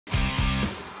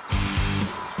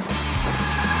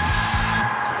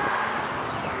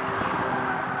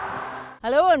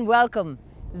Hello and welcome.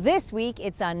 This week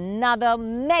it's another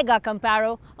mega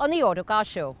comparo on the Autocar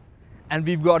show. And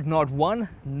we've got not one,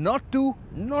 not two,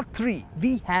 not three.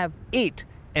 We have 8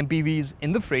 MPVs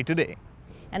in the fray today.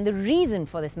 And the reason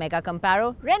for this mega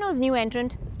comparo, Renault's new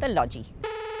entrant, the Lodgy.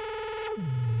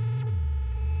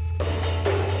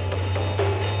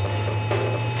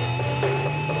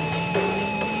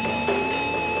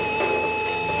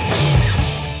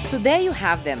 So there you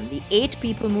have them, the 8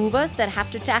 people movers that have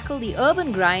to tackle the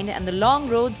urban grind and the long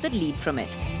roads that lead from it.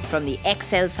 From the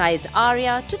XL-sized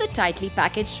Aria to the tightly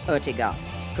packaged Ertiga.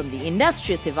 From the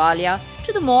industrious Evalia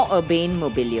to the more urbane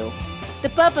Mobilio. The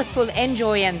purposeful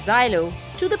Enjoy and Xylo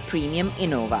to the premium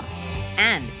Innova.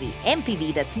 And the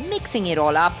MPV that's mixing it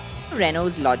all up,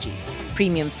 Renault's Lodgy.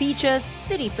 Premium features,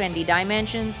 city-friendly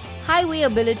dimensions, highway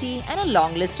ability and a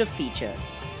long list of features.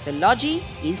 The Lodgy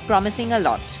is promising a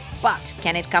lot. But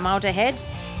can it come out ahead?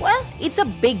 Well, it's a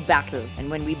big battle,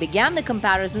 and when we began the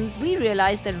comparisons, we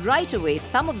realized that right away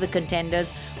some of the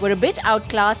contenders were a bit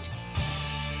outclassed.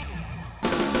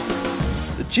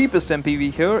 The cheapest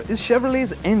MPV here is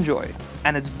Chevrolet's Enjoy,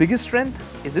 and its biggest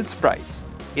strength is its price.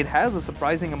 It has a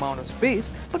surprising amount of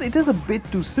space, but it is a bit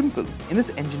too simple in its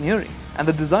engineering, and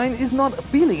the design is not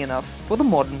appealing enough for the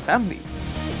modern family.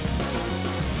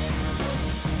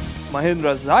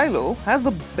 Mahindra Xylo has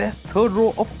the best third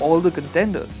row of all the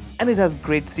contenders, and it has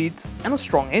great seats and a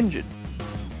strong engine.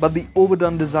 But the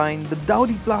overdone design, the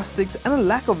dowdy plastics and a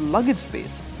lack of luggage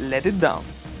space let it down.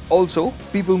 Also,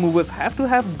 people movers have to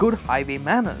have good highway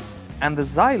manners, and the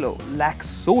Xylo lacks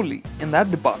sorely in that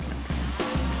department.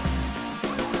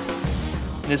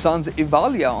 Nissan's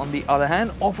Evalia, on the other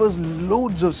hand, offers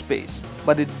loads of space,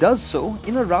 but it does so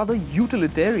in a rather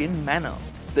utilitarian manner.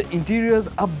 The interiors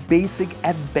are basic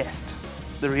at best.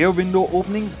 The rear window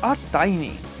openings are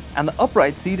tiny, and the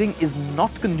upright seating is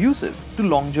not conducive to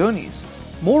long journeys.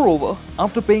 Moreover,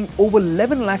 after paying over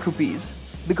 11 lakh rupees,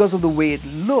 because of the way it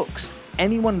looks,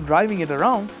 anyone driving it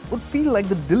around would feel like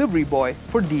the delivery boy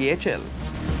for DHL.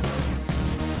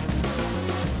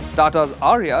 Tata's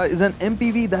Aria is an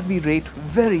MPV that we rate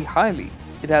very highly.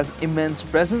 It has immense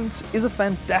presence, is a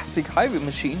fantastic highway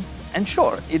machine, and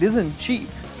sure, it isn't cheap,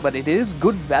 but it is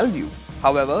good value.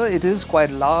 However, it is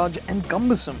quite large and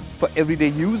cumbersome for everyday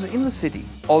use in the city.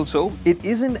 Also, it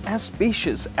isn't as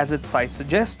spacious as its size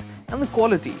suggests, and the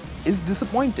quality is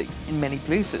disappointing in many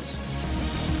places.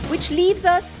 Which leaves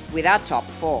us with our top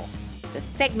 4. The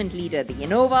segment leader, the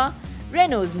Innova,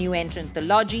 Renault's new entrant, the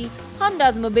Lodgy,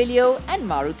 Honda's Mobilio and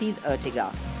Maruti's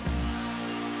Ertiga.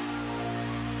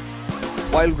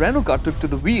 While Renuka took to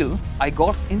the wheel, I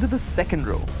got into the second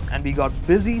row and we got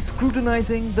busy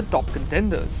scrutinizing the top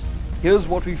contenders. Here's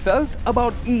what we felt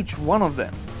about each one of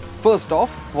them. First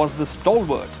off was the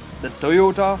stalwart, the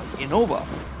Toyota Innova.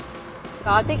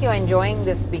 Kartik, you're enjoying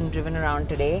this being driven around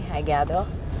today, I gather.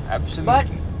 Absolutely. But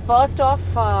first off,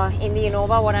 in the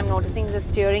Innova, what I'm noticing is the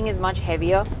steering is much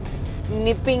heavier.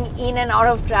 Nipping in and out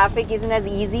of traffic isn't as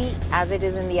easy as it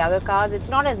is in the other cars. It's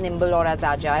not as nimble or as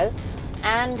agile.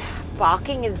 And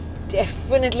parking is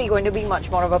definitely going to be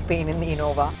much more of a pain in the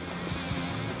Innova.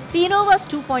 The Innova's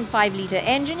 2.5-litre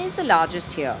engine is the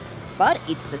largest here, but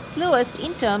it's the slowest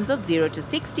in terms of 0 to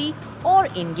 60 or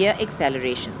in-gear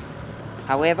accelerations.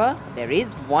 However, there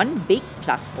is one big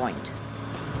plus point.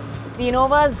 The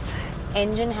Innova's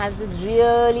engine has this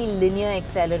really linear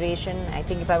acceleration. I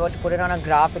think if I were to put it on a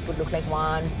graph, it would look like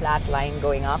one flat line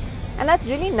going up. And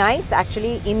that's really nice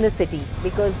actually in the city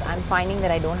because I'm finding that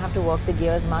I don't have to work the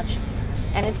gears much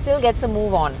and it still gets a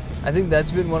move on. I think that's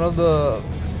been one of the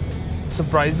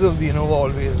surprises of the Innova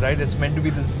always, right? It's meant to be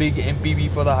this big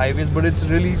MPV for the highways, but it's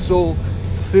really so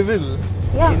civil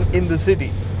in the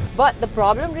city. But the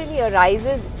problem really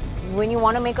arises when you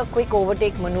want to make a quick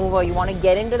overtake maneuver, you want to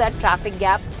get into that traffic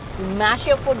gap, you mash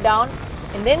your foot down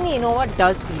and then the Innova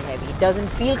does feel heavy. It doesn't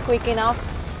feel quick enough.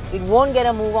 It won't get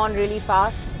a move on really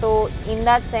fast. So in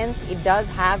that sense, it does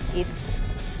have its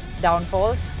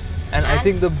downfalls. And I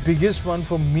think the biggest one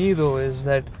for me though is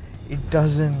that it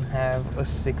doesn't have a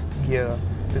 6th gear.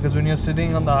 Because when you're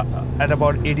sitting on at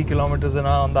about 80 kilometers an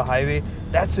hour on the highway,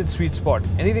 that's its sweet spot.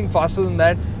 Anything faster than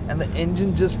that and the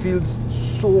engine just feels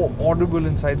so audible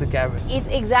inside the cabin. It's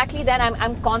exactly that.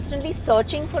 I'm constantly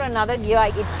searching for another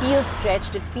gear. It feels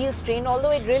stretched, it feels strained,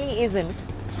 although it really isn't.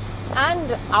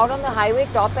 And out on the highway,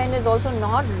 top end is also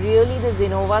not really the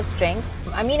Innova's strength.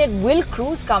 I mean, it will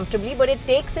cruise comfortably, but it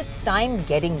takes its time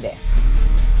getting there.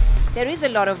 There is a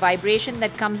lot of vibration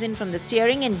that comes in from the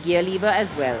steering and gear lever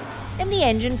as well. And the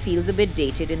engine feels a bit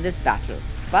dated in this battle.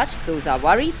 But those are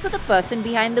worries for the person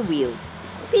behind the wheel.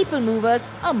 People movers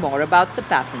are more about the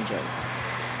passengers.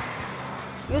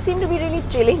 You seem to be really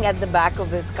chilling at the back of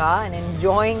this car and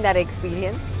enjoying that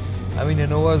experience. I mean,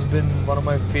 Innova has been one of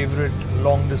my favorite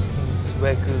long distance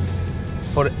vehicles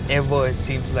forever, it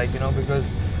seems like, because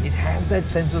it has that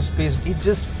sense of space. It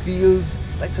just feels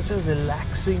like such a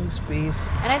relaxing space.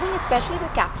 And I think especially the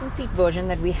captain seat version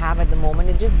that we have at the moment,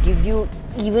 it just gives you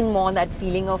even more that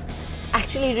feeling of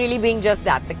actually really being just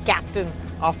that, the captain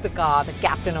of the car, the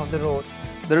captain of the road.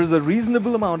 There is a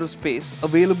reasonable amount of space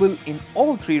available in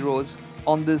all 3 rows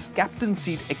on this captain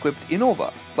seat equipped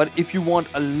Innova. But if you want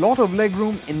a lot of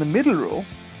legroom in the middle row,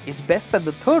 it's best that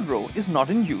the 3rd row is not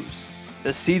in use.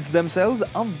 The seats themselves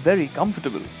are very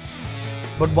comfortable.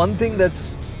 But one thing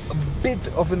that's a bit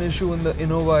of an issue in the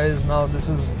Innova is now this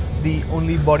is the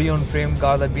only body-on-frame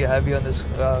car that we have here in this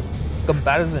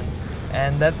comparison,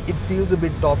 and that it feels a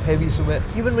bit top-heavy. So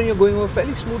even when you're going over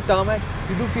fairly smooth tarmac,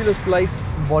 you do feel a slight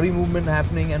body movement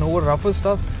happening, and over rougher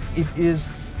stuff, it is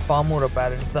far more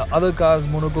apparent. The other cars,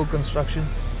 monocoque construction,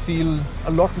 feel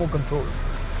a lot more controlled.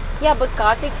 Yeah, but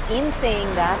Kartik, in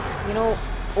saying that,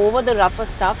 over the rougher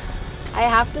stuff, I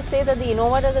have to say that the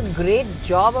Innova does a great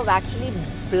job of actually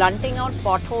blunting out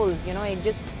potholes. It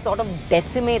just sort of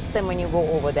decimates them when you go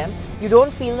over them. You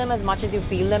don't feel them as much as you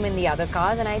feel them in the other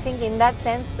cars, and I think in that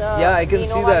sense, yeah, I can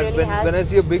see that. Really when I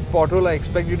see a big pothole, I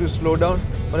expect you to slow down,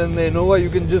 but in the Innova, you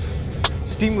can just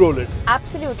steamroll it.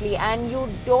 Absolutely, and you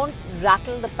don't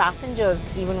rattle the passengers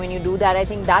even when you do that. I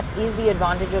think that is the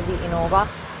advantage of the Innova.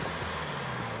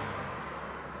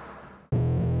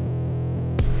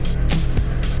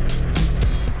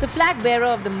 The flag bearer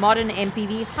of the modern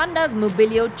MPV, Honda's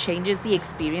Mobilio, changes the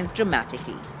experience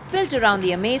dramatically. Built around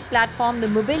the Amaze platform, the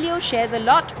Mobilio shares a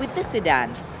lot with the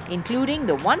sedan, including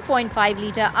the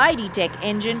 1.5-litre ID Tech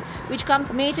engine, which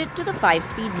comes mated to the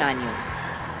 5-speed manual.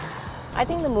 I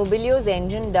think the Mobilio's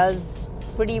engine does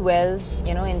pretty well,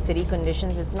 in city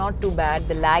conditions. It's not too bad.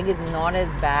 The lag is not as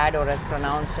bad or as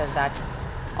pronounced as that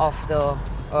of the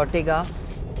Ertiga.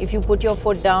 If you put your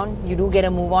foot down, you do get a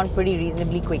move on pretty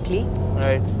reasonably quickly.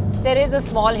 Right. There is a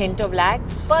small hint of lag,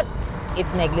 but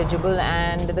it's negligible,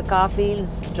 and the car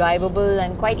feels drivable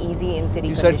and quite easy in city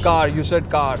conditions. You said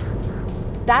car.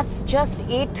 That's just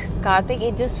it, Kartik.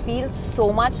 It just feels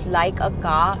so much like a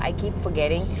car. I keep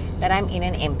forgetting that I'm in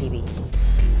an MPV.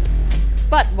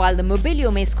 But while the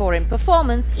Mobilio may score in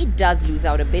performance, it does lose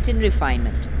out a bit in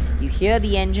refinement. You hear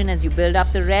the engine as you build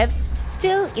up the revs.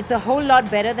 Still, it's a whole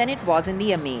lot better than it was in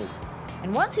the Amaze.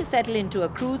 And once you settle into a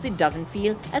cruise, it doesn't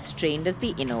feel as strained as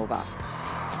the Innova.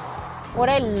 What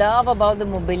I love about the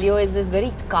Mobilio is this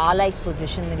very car-like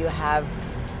position that you have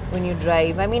when you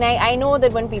drive. I mean, I know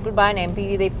that when people buy an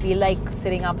MPV, they feel like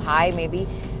sitting up high maybe.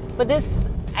 But this,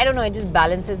 I don't know, it just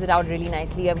balances it out really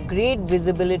nicely. You have great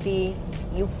visibility.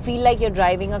 You feel like you're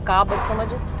driving a car, but from a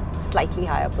just slightly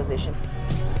higher position.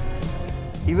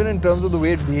 Even in terms of the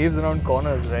way it behaves around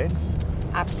corners, right?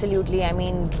 Absolutely. I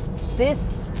mean,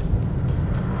 this,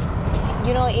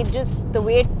 it just, the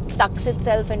way it tucks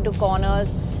itself into corners,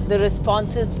 the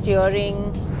responsive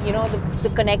steering,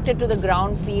 the connected to the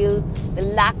ground feel, the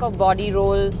lack of body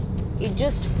roll, it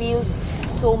just feels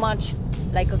so much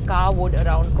like a car would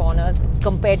around corners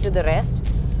compared to the rest.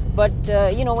 But,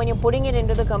 when you're putting it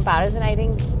into the comparison, I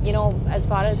think, as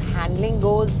far as handling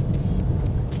goes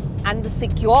and the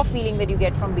secure feeling that you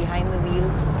get from behind the wheel,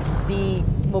 the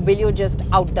Mobilio just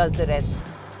outdoes the rest.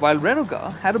 While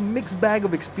Renuka had a mixed bag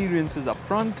of experiences up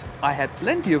front, I had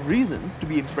plenty of reasons to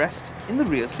be impressed in the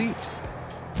rear seat.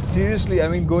 Seriously, I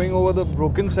mean, going over the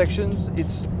broken sections,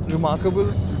 it's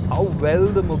remarkable how well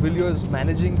the Mobilio is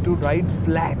managing to ride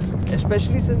flat.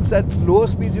 Especially since at lower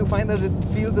speeds you find that it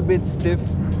feels a bit stiff.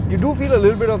 You do feel a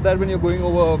little bit of that when you're going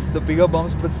over the bigger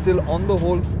bumps, but still on the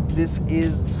whole, this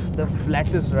is the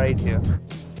flattest ride here.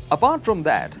 Apart from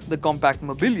that, the compact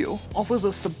Mobilio offers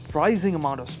a surprising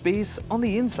amount of space on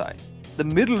the inside. The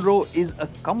middle row is a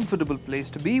comfortable place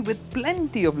to be with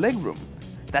plenty of legroom.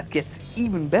 That gets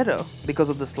even better because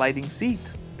of the sliding seat.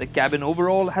 The cabin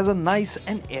overall has a nice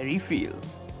and airy feel.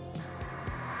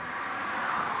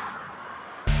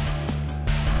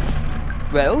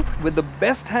 Well, with the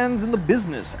best hands in the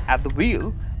business at the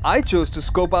wheel, I chose to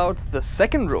scope out the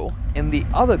second row in the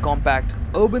other compact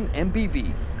urban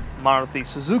MPV, Maruti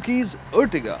Suzuki's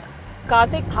Ertiga.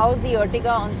 Kartik, how's the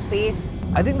Ertiga on space?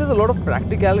 I think there's a lot of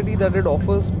practicality that it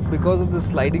offers. Because of the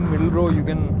sliding middle row, you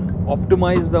can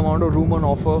optimize the amount of room on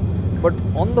offer. But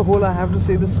on the whole, I have to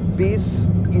say the space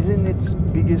isn't its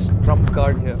biggest trump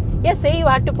card here. Yeah, say you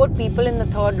had to put people in the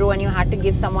third row and you had to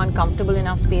give someone comfortable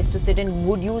enough space to sit in,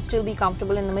 would you still be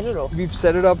comfortable in the middle row? We've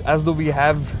set it up as though we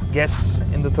have guests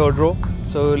in the third row.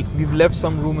 So we've left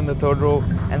some room in the third row.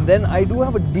 And then I do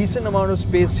have a decent amount of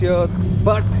space here,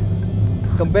 but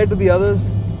compared to the others,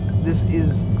 this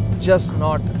is just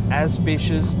not as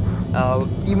spacious,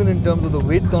 even in terms of the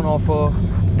width on offer,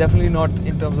 definitely not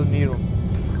in terms of knee room.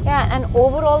 Yeah, and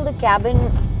overall the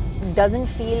cabin doesn't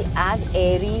feel as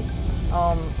airy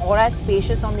or as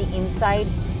spacious on the inside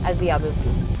as the others do.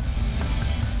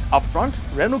 Up front,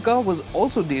 Renuka was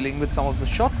also dealing with some of the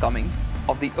shortcomings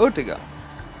of the Ertiga.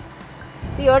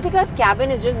 The Ertiga's cabin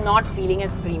is just not feeling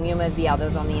as premium as the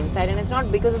others on the inside, and it's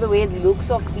not because of the way it looks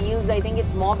or feels. I think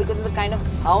it's more because of the kind of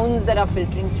sounds that are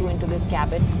filtering through into this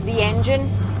cabin. The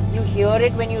engine, you hear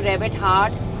it when you rev it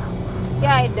hard.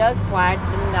 Yeah, it does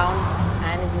quieten down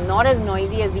and is not as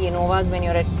noisy as the Innovas when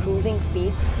you're at cruising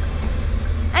speed.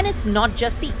 And it's not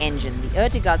just the engine. The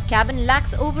Ertiga's cabin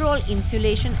lacks overall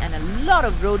insulation and a lot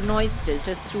of road noise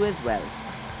filters through as well.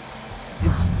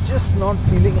 It's just not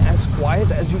feeling as quiet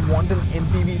as you want an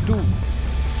MPV too.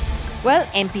 Well,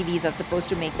 MPVs are supposed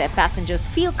to make their passengers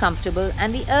feel comfortable,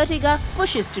 and the Ertiga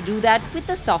pushes to do that with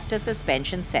the softer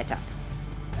suspension setup.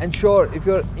 And sure, if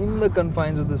you're in the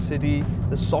confines of the city,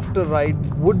 the softer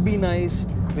ride would be nice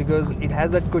because it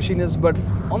has that cushiness, but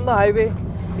on the highway,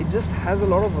 it just has a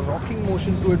lot of rocking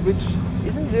motion to it, which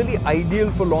isn't really ideal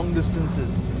for long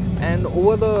distances. And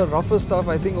over the rougher stuff,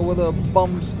 I think over the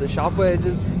bumps, the sharper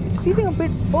edges, it's feeling a bit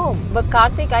firm. But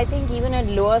Kartik, I think even at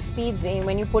lower speeds,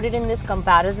 when you put it in this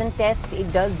comparison test,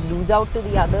 it does lose out to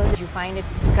the others. You find it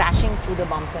crashing through the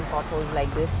bumps and potholes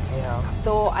like this. Yeah.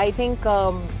 So I think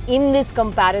in this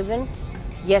comparison,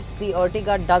 yes, the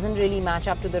Ertiga doesn't really match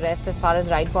up to the rest as far as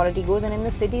ride quality goes. And in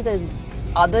the city, the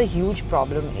other huge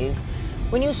problem is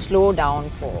when you slow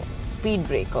down for speed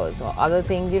breakers or other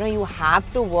things, you have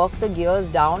to work the gears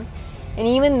down. And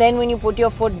even then, when you put your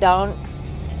foot down,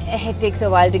 it takes a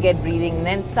while to get breathing. And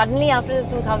then suddenly after the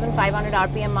 2500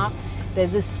 RPM mark,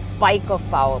 there's this spike of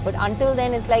power. But until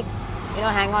then, it's like,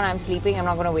 hang on, I'm sleeping, I'm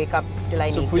not going to wake up till I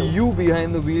need to. So for you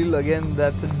behind the wheel, again,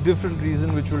 that's a different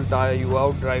reason which will tire you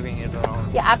out driving it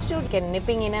around. Yeah, absolutely. And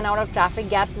nipping in and out of traffic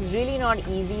gaps is really not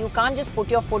easy. You can't just put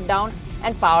your foot down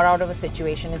and power out of a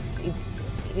situation.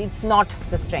 It's not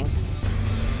the strength.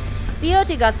 The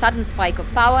Ertiga's sudden spike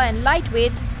of power and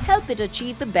lightweight help it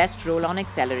achieve the best roll-on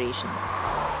accelerations.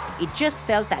 It just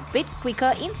felt that bit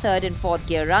quicker in third and fourth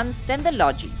gear runs than the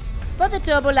Lodgy. But the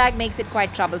turbo lag makes it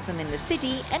quite troublesome in the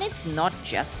city, and it's not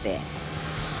just there.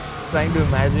 Trying to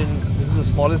imagine, this is the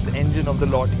smallest engine of the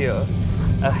lot here,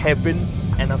 a hairpin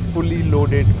and a fully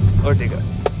loaded Ertiga.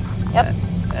 Yep.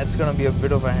 That's going to be a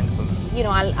bit of a handful.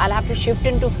 I'll have to shift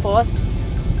into first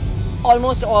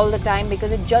almost all the time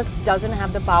because it just doesn't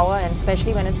have the power, and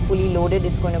especially when it's fully loaded,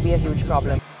 it's going to be a huge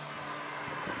problem.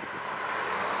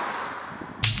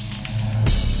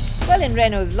 Well, in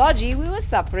Renault's Lodgy, we were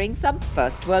suffering some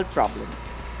first world problems.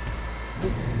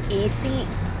 This AC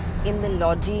in the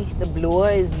Lodgy, the blower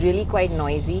is really quite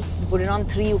noisy. You put it on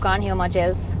 3, you can't hear much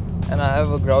else. And I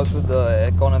have a grouse with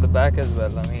the aircon at the back as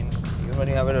well. I mean, even when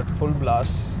you have it at full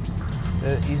blast,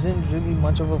 there isn't really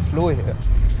much of a flow here.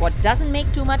 What doesn't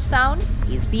make too much sound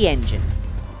is the engine.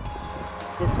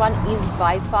 This one is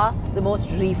by far the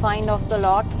most refined of the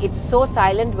lot. It's so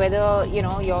silent whether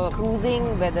you're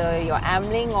cruising, whether you're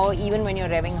ambling, or even when you're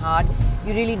revving hard.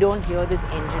 You really don't hear this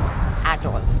engine at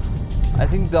all. I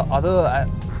think the other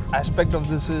aspect of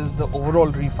this is the overall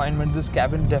refinement. This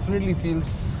cabin definitely feels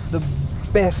the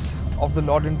best of the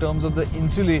lot in terms of the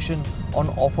insulation on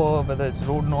offer, whether it's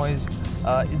road noise.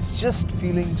 It's just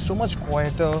feeling so much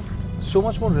quieter, so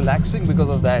much more relaxing because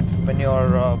of that when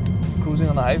you're cruising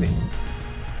on the highway.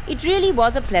 It really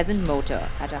was a pleasant motor.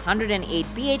 At 108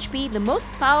 bhp, the most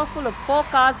powerful of 4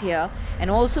 cars here, and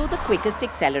also the quickest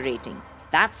accelerating.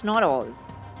 That's not all.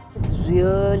 It's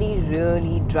really,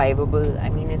 really drivable. I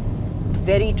mean, it's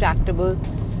very tractable.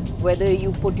 Whether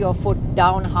you put your foot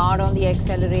down hard on the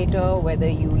accelerator, whether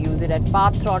you use it at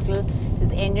path throttle,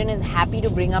 this engine is happy to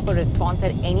bring up a response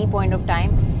at any point of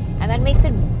time, and that makes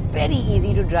it very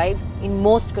easy to drive in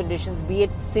most conditions, be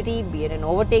it city, be it an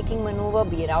overtaking maneuver,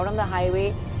 be it out on the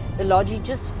highway. The Lodgy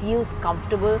just feels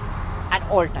comfortable at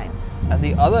all times. And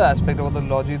the other aspect of the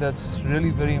Lodgy that's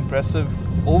really very impressive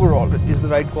overall is the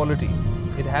ride quality.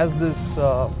 It has this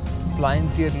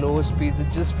pliancy at lower speeds.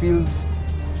 It just feels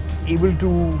able to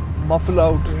muffle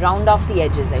out. Round off the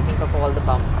edges, I think, of all the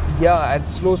bumps. Yeah, at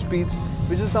slow speeds,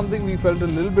 which is something we felt a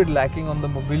little bit lacking on the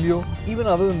Mobilio. Even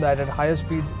other than that, at higher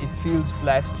speeds, it feels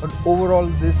flat. But overall,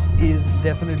 this is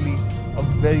definitely a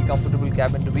very comfortable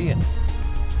cabin to be in.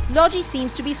 Lodgy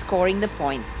seems to be scoring the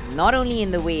points, not only in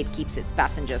the way it keeps its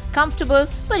passengers comfortable,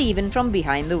 but even from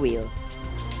behind the wheel.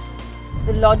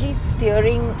 The Lodgy's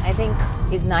steering, I think,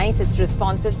 is nice. It's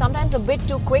responsive. Sometimes a bit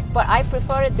too quick, but I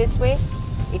prefer it this way.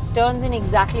 It turns in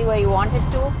exactly where you want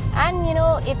it to, and you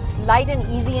know, it's light and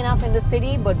easy enough in the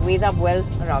city but weighs up well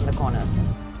around the corners.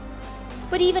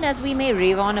 But even as we may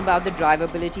rave on about the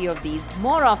drivability of these,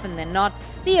 more often than not,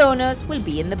 the owners will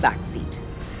be in the back seat.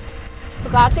 So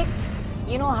Kartik,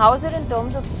 you know, how is it in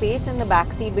terms of space in the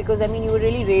back seat? Because I mean, you were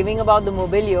really raving about the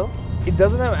Mobilio. It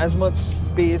doesn't have as much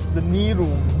space, the knee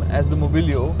room, as the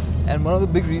Mobilio, and one of the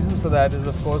big reasons for that is,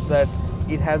 of course, that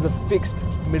it has a fixed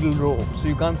middle row, so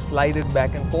you can't slide it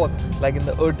back and forth like in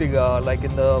the Ertiga, like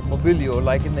in the Mobilio,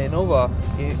 like in the Innova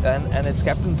and its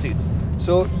captain seats.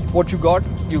 So what you got.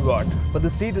 But the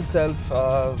seat itself,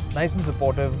 nice and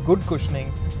supportive, good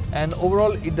cushioning, and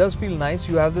overall it does feel nice.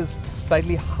 You have this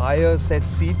slightly higher set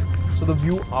seat, so the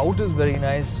view out is very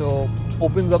nice, so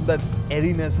opens up that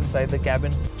airiness inside the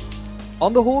cabin.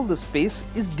 On the whole, the space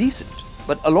is decent,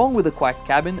 but along with a quiet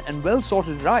cabin and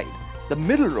well-sorted ride, the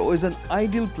middle row is an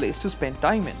ideal place to spend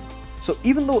time in. So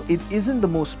even though it isn't the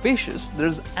most spacious, there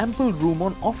is ample room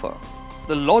on offer.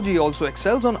 The Lodgy also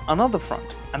excels on another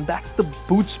front, and that's the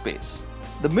boot space.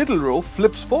 The middle row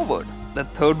flips forward. The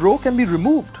third row can be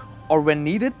removed, or when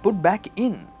needed, put back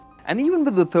in. And even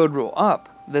with the third row up,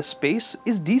 the space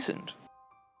is decent.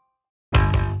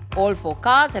 All four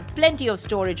cars have plenty of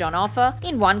storage on offer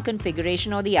in one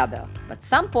configuration or the other, but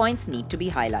some points need to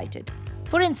be highlighted.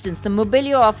 For instance, the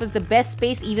Mobilio offers the best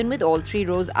space even with all three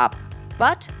rows up,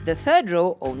 but the third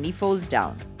row only folds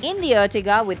down. In the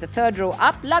Ertiga, with the third row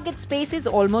up, luggage space is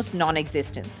almost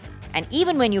non-existent, and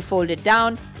even when you fold it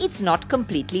down, it's not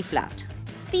completely flat.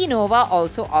 The Innova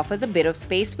also offers a bit of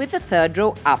space with the third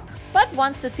row up, but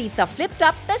once the seats are flipped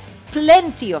up, there's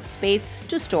plenty of space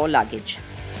to store luggage.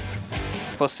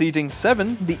 For seating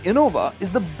 7, the Innova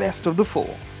is the best of the four.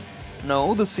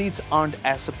 No, the seats aren't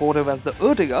as supportive as the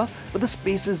Ertiga, but the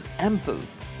space is ample,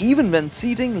 even when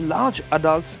seating large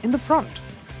adults in the front.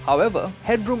 However,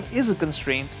 headroom is a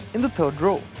constraint in the third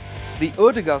row. The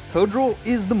Ertiga's third row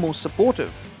is the most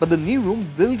supportive, but the knee room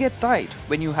will get tight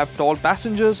when you have tall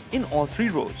passengers in all three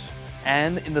rows.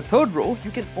 And in the third row, you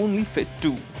can only fit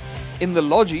 2. In the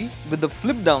Lodgy, with the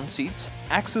flip-down seats,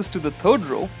 access to the third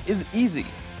row is easy,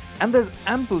 and there's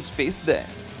ample space there,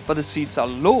 but the seats are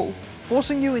low,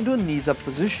 forcing you into a knees-up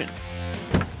position.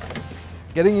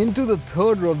 Getting into the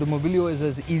third row of the Mobilio is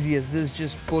as easy as this.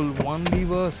 Just pull one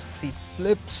lever, seat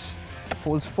flips,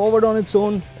 folds forward on its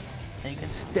own, and you can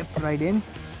step right in.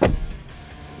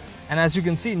 And as you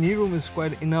can see, knee room is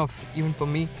quite enough even for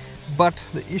me, but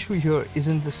the issue here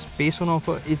isn't the space on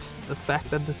offer, it's the fact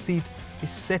that the seat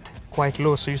is set quite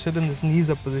low, so you sit in this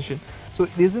knees-up position. So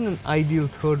it isn't an ideal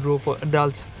third row for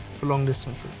adults for long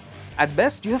distances. At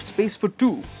best, you have space for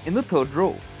 2 in the third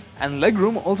row, and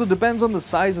legroom also depends on the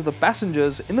size of the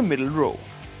passengers in the middle row.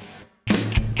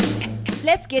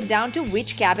 Let's get down to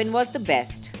which cabin was the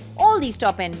best. All these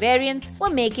top-end variants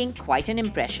were making quite an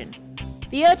impression.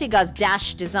 The Ertiga's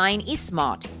dash design is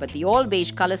smart, but the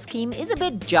all-beige color scheme is a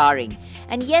bit jarring.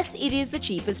 And yes, it is the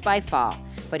cheapest by far,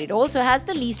 but it also has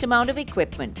the least amount of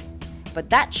equipment. But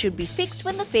that should be fixed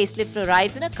when the facelift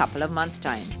arrives in a couple of months'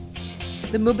 time.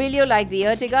 The Mobilio, like the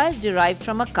Ertiga, is derived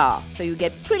from a car, so you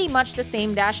get pretty much the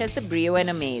same dash as the Brio and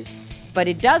Amaze. But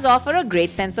it does offer a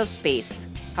great sense of space.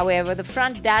 However, the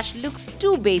front dash looks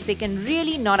too basic and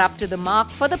really not up to the mark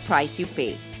for the price you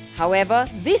pay. However,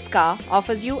 this car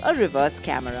offers you a reverse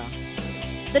camera.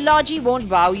 The Lodgy won't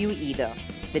wow you either.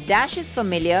 The dash is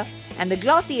familiar, and the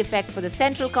glossy effect for the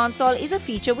central console is a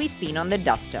feature we've seen on the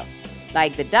Duster.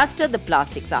 Like the Duster, the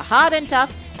plastics are hard and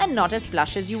tough and not as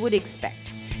plush as you would expect.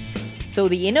 So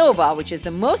the Innova, which is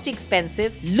the most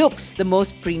expensive, looks the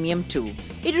most premium too.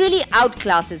 It really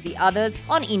outclasses the others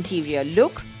on interior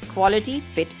look, quality,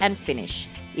 fit and finish.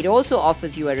 It also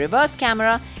offers you a reverse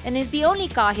camera and is the only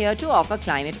car here to offer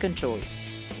climate control.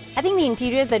 I think the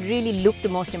interiors that really look the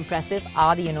most impressive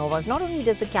are the Innovas. Not only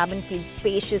does the cabin feel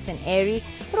spacious and airy,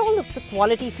 but all of the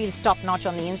quality feels top-notch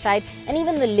on the inside, and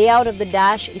even the layout of the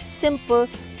dash is simple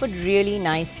but really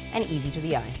nice and easy to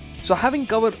the eye. So having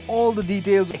covered all the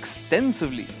details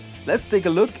extensively, let's take a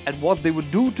look at what they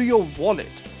would do to your wallet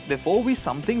before we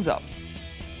sum things up.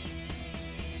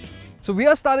 So we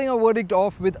are starting our verdict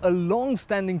off with a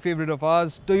long-standing favorite of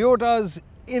ours, Toyota's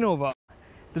Innova.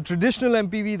 The traditional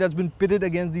MPV that's been pitted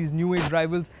against these new age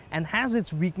rivals and has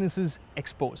its weaknesses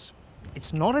exposed.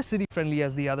 It's not as city-friendly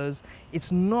as the others,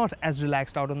 it's not as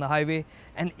relaxed out on the highway,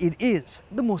 and it is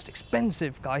the most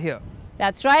expensive car here.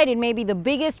 That's right, it may be the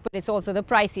biggest, but it's also the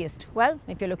priciest. Well,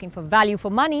 if you're looking for value for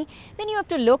money, then you have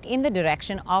to look in the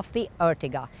direction of the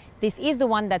Ertiga. This is the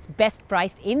one that's best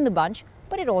priced in the bunch,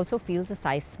 but it also feels a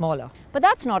size smaller. But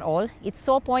that's not all. Its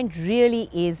sore point really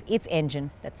is its engine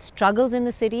that struggles in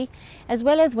the city, as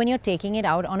well as when you're taking it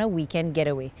out on a weekend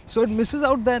getaway. So it misses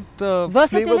out that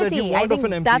Versatility. flavor that you want I of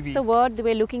an think MPV. that's the word that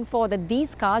we're looking for, that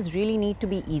these cars really need to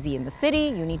be easy in the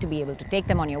city. You need to be able to take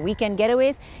them on your weekend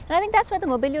getaways. And I think that's where the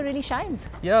Mobilio really shines.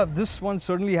 Yeah, this one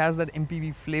certainly has that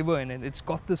MPV flavor in it. It's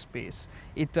got the space.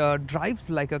 It drives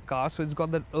like a car, so it's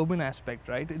got that urban aspect,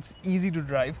 right? It's easy to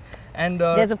drive. And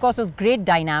there's of course those great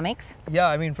dynamics. yeah,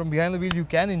 I mean, from behind the wheel you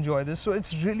can enjoy this. So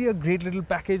it's really a great little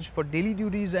package for daily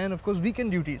duties and of course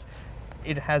weekend duties.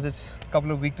 It has its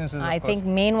couple of weaknesses, I think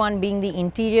main one being the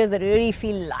interiors that really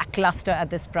feel lackluster at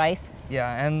this price.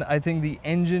 Yeah, and I think the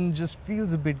engine just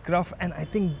feels a bit gruff, and I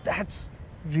think that's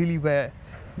really where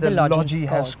the Lodgy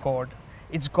has scored.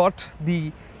 It's got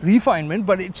the refinement,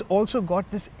 but it's also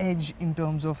got this edge in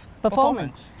terms of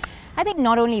performance. I think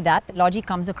not only that, the Lodgy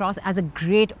comes across as a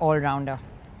great all-rounder.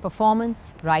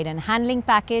 Performance, ride and handling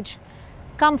package,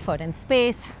 comfort and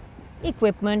space,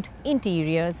 equipment,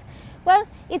 interiors. Well,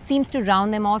 it seems to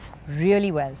round them off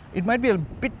really well. It might be a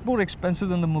bit more expensive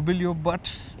than the Mobilio,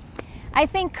 but I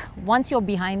think once you're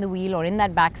behind the wheel or in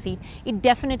that back seat, it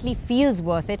definitely feels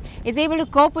worth it. It's able to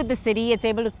cope with the city, it's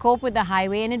able to cope with the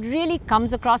highway, and it really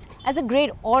comes across as a great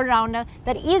all-rounder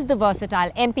that is the versatile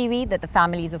MPV that the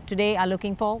families of today are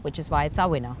looking for, which is why it's our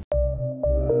winner.